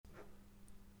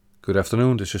Good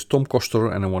afternoon, this is Tom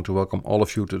Koster and I want to welcome all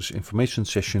of you to this information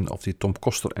session of the Tom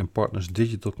Koster and Partners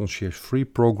Digital Concierge Free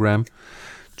Program.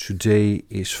 Today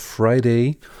is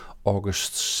Friday,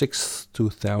 August 6th,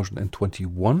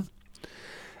 2021,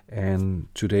 and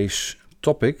today's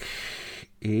topic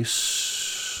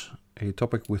is a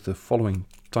topic with the following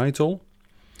title: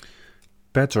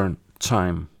 Pattern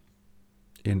Time.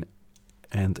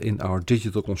 In our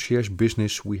digital concierge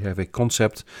business, we have a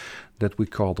concept that we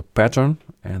call the pattern.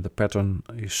 And the pattern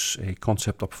is a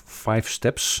concept of 5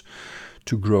 steps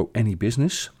to grow any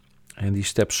business. And these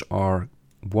steps are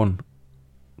 1,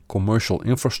 commercial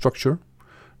infrastructure.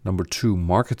 2,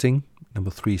 marketing.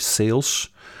 3, sales.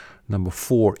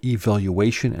 4,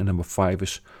 evaluation. And 5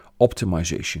 is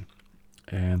optimization.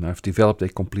 And I've developed a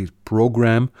complete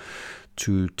program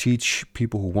to teach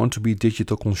people who want to be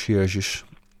digital concierges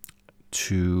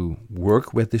to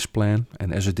work with this plan.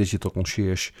 And as a digital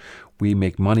concierge, we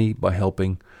make money by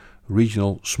helping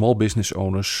regional small business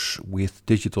owners with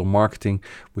digital marketing,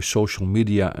 with social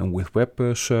media and with web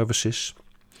services.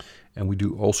 And we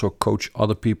do also coach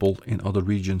other people in other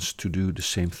regions to do the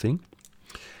same thing.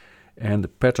 And the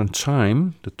pattern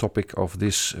time, the topic of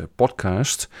this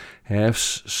podcast,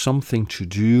 has something to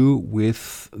do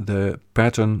with the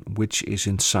pattern which is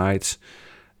inside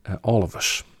all of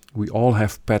us. We all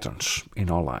have patterns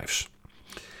in our lives.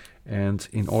 And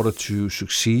in order to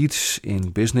succeed in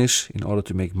business, in order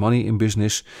to make money in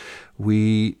business,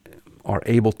 we are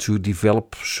able to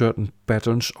develop certain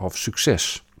patterns of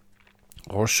success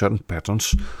or certain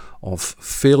patterns of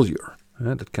failure.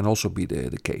 That can also be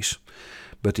the case.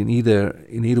 But in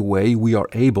either way, we are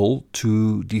able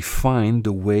to define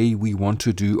the way we want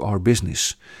to do our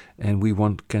business, and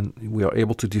we are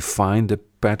able to define the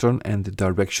pattern and the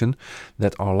direction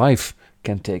that our life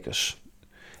can take us.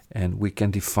 And we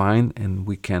can define and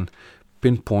we can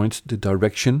pinpoint the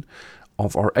direction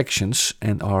of our actions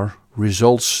and our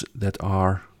results that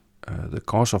are the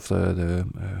cause of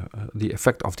the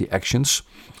effect of the actions,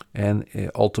 and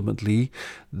ultimately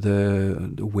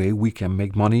the way we can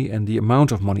make money and the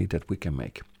amount of money that we can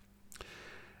make.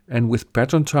 And with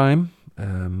pattern time,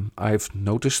 I've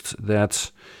noticed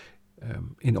that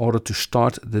in order to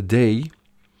start the day,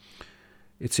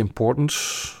 it's important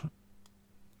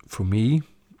for me,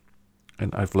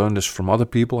 and I've learned this from other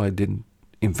people. I didn't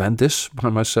invent this by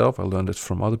myself. I learned it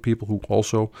from other people who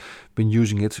also been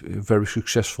using it very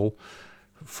successful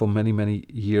for many, many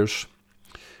years.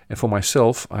 And for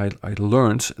myself, I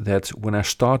learned that when I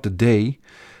start the day,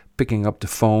 picking up the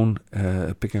phone,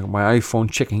 picking up my iPhone,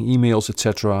 checking emails,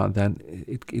 etc., then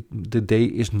the day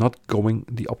is not going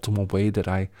the optimal way that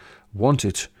I want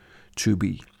it to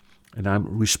be. And I'm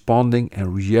responding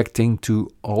and reacting to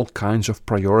all kinds of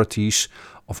priorities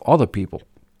of other people.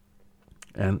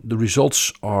 And the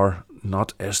results are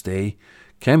not as they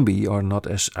can be or not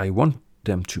as I want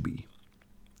them to be.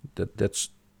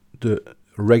 That's the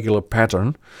regular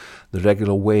pattern, the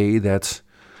regular way that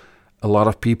a lot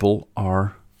of people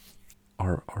are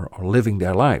living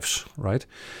their lives, right?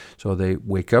 So they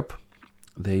wake up,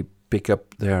 they pick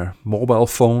up their mobile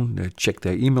phone, they check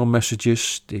their email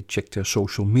messages, they check their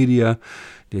social media,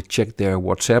 they check their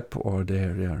WhatsApp or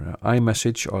their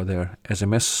iMessage or their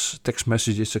SMS text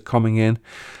messages are coming in,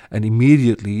 and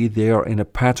immediately they are in a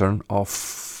pattern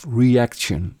of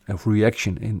reaction, and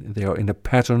they are in a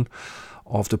pattern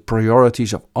of the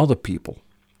priorities of other people.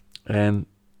 And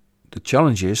the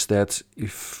challenge is that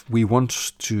if we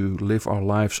want to live our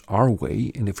lives our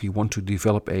way, and if we want to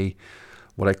develop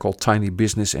what I call tiny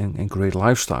business and great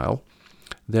lifestyle,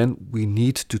 then we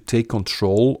need to take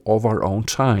control of our own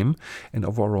time and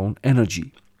of our own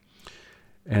energy.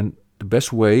 And the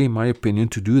best way, in my opinion,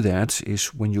 to do that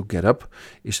is when you get up,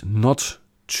 is not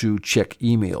to check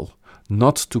email,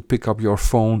 not to pick up your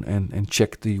phone and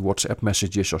check the WhatsApp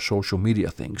messages or social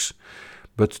media things,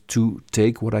 but to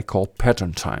take what I call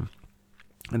pattern time.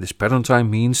 And this pattern time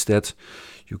means that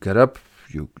you get up,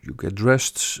 you get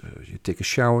dressed, you take a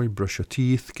shower, you brush your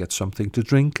teeth, get something to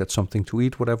drink, get something to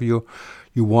eat, whatever you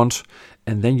want,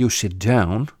 and then you sit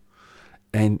down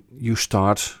and you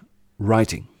start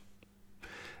writing.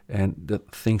 And the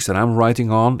things that I'm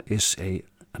writing on is an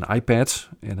iPad,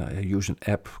 and I use an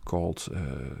app called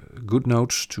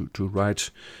GoodNotes to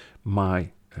write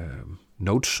my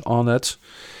notes on it.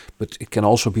 But it can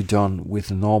also be done with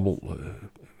a normal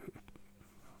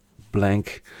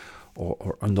blank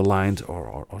or underlined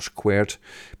or squared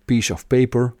piece of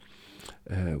paper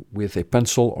with a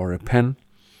pencil or a pen.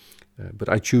 But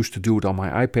I choose to do it on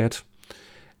my iPad.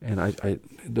 And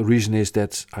the reason is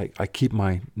that I keep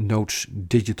my notes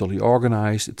digitally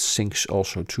organized. It syncs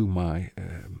also to my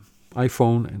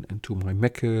iPhone and to my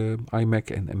iMac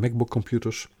and MacBook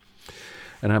computers.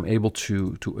 and I'm able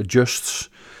to adjust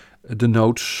the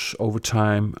notes over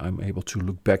time. I'm able to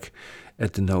look back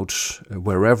at the notes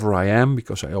wherever I am,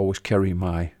 because I always carry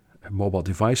my mobile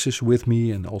devices with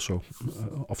me, and also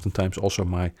oftentimes also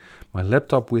my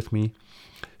laptop with me.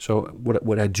 So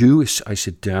what I do is I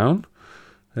sit down,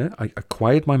 I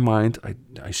quiet my mind,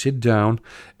 I sit down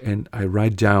and I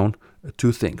write down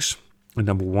 2 things. And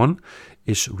number 1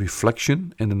 is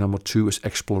reflection, and the number 2 is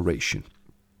exploration.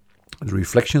 The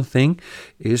reflection thing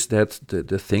is that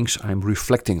the things I'm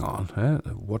reflecting on,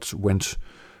 what went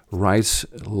right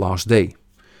last day,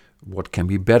 what can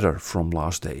be better from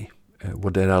last day,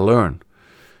 what did I learn?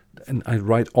 And I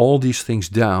write all these things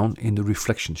down in the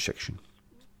reflection section.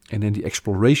 And in the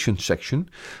exploration section,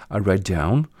 I write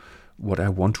down what I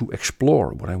want to explore,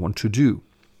 what I want to do.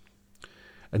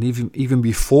 And even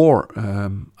before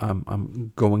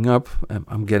I'm going up,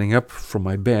 I'm getting up from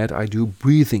my bed, I do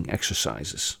breathing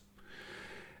exercises.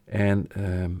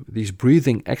 And these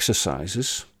breathing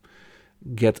exercises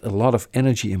get a lot of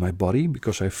energy in my body,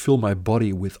 because I fill my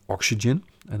body with oxygen.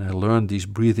 And I learned these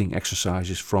breathing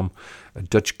exercises from a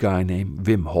Dutch guy named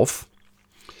Wim Hof.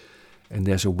 And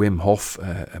there's a Wim Hof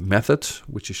method,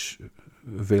 which is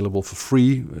available for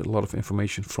free. A lot of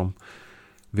information from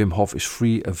Wim Hof is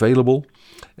free available.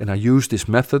 And I use this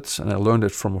method, and I learned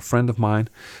it from a friend of mine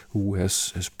who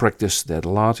has practiced that a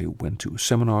lot. He went to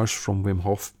seminars from Wim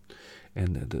Hof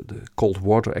and the cold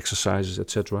water exercises,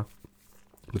 etc.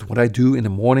 But what I do in the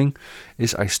morning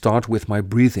is I start with my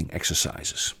breathing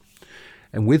exercises.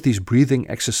 And with these breathing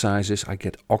exercises, I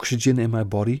get oxygen in my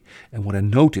body. And what I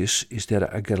notice is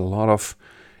that I get a lot of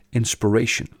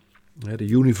inspiration. The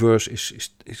universe is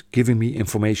giving me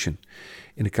information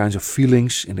in the kinds of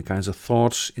feelings, in the kinds of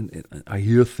thoughts. I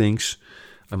hear things.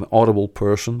 I'm an audible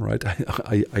person, right?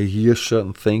 I hear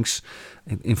certain things,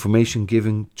 and information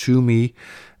given to me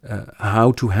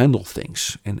how to handle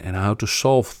things and how to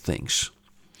solve things.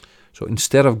 So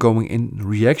instead of going in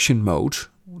reaction mode,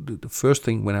 the first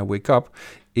thing when I wake up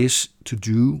is to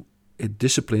do a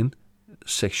discipline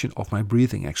section of my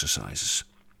breathing exercises.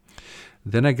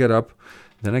 Then I get up,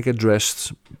 then I get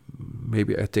dressed,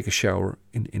 maybe I take a shower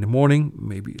in the morning,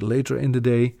 maybe later in the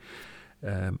day.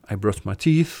 I brush my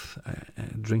teeth, I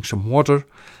drink some water,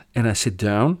 and I sit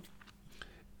down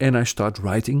and I start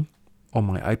writing on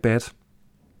my iPad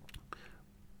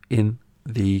in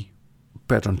the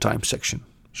pattern time section.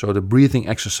 So the breathing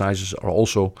exercises are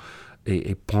also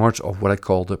a part of what I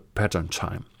call the pattern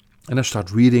time. And I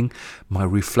start reading my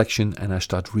reflection, and I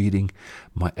start reading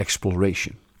my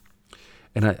exploration.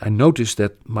 And I notice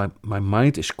that my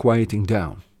mind is quieting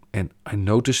down. And I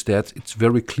notice that it's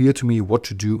very clear to me what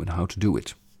to do and how to do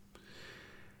it.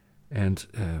 And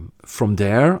from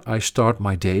there, I start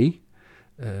my day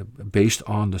based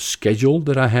on the schedule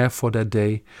that I have for that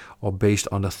day, or based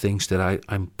on the things that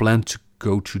I'm planned to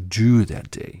go to do that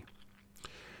day.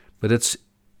 But it's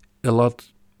a lot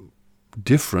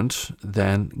different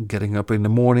than getting up in the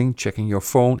morning, checking your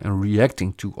phone, and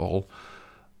reacting to all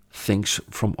things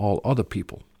from all other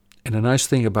people. And the nice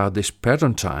thing about this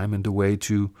pattern time, and the way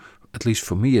to, at least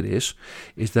for me it is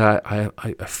that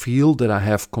I feel that I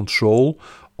have control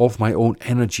of my own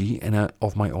energy and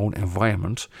of my own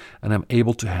environment, and I'm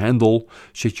able to handle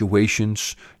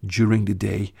situations during the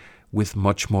day with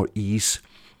much more ease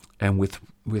and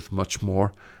with much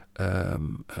more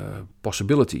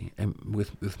possibility, and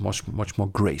with much more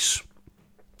grace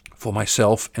for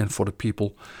myself and for the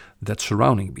people that's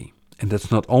surrounding me. And that's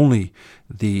not only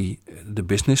the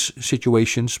business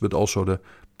situations, but also the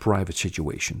private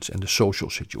situations and the social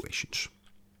situations.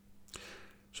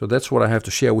 So that's what I have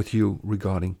to share with you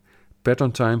regarding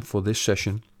pattern time for this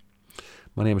session.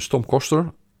 My name is Tom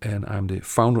Koster, and I'm the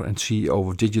founder and CEO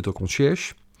of Digital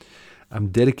Concierge. I'm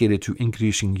dedicated to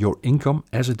increasing your income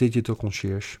as a digital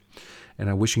concierge, and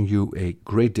I'm wishing you a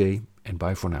great day, and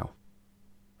bye for now.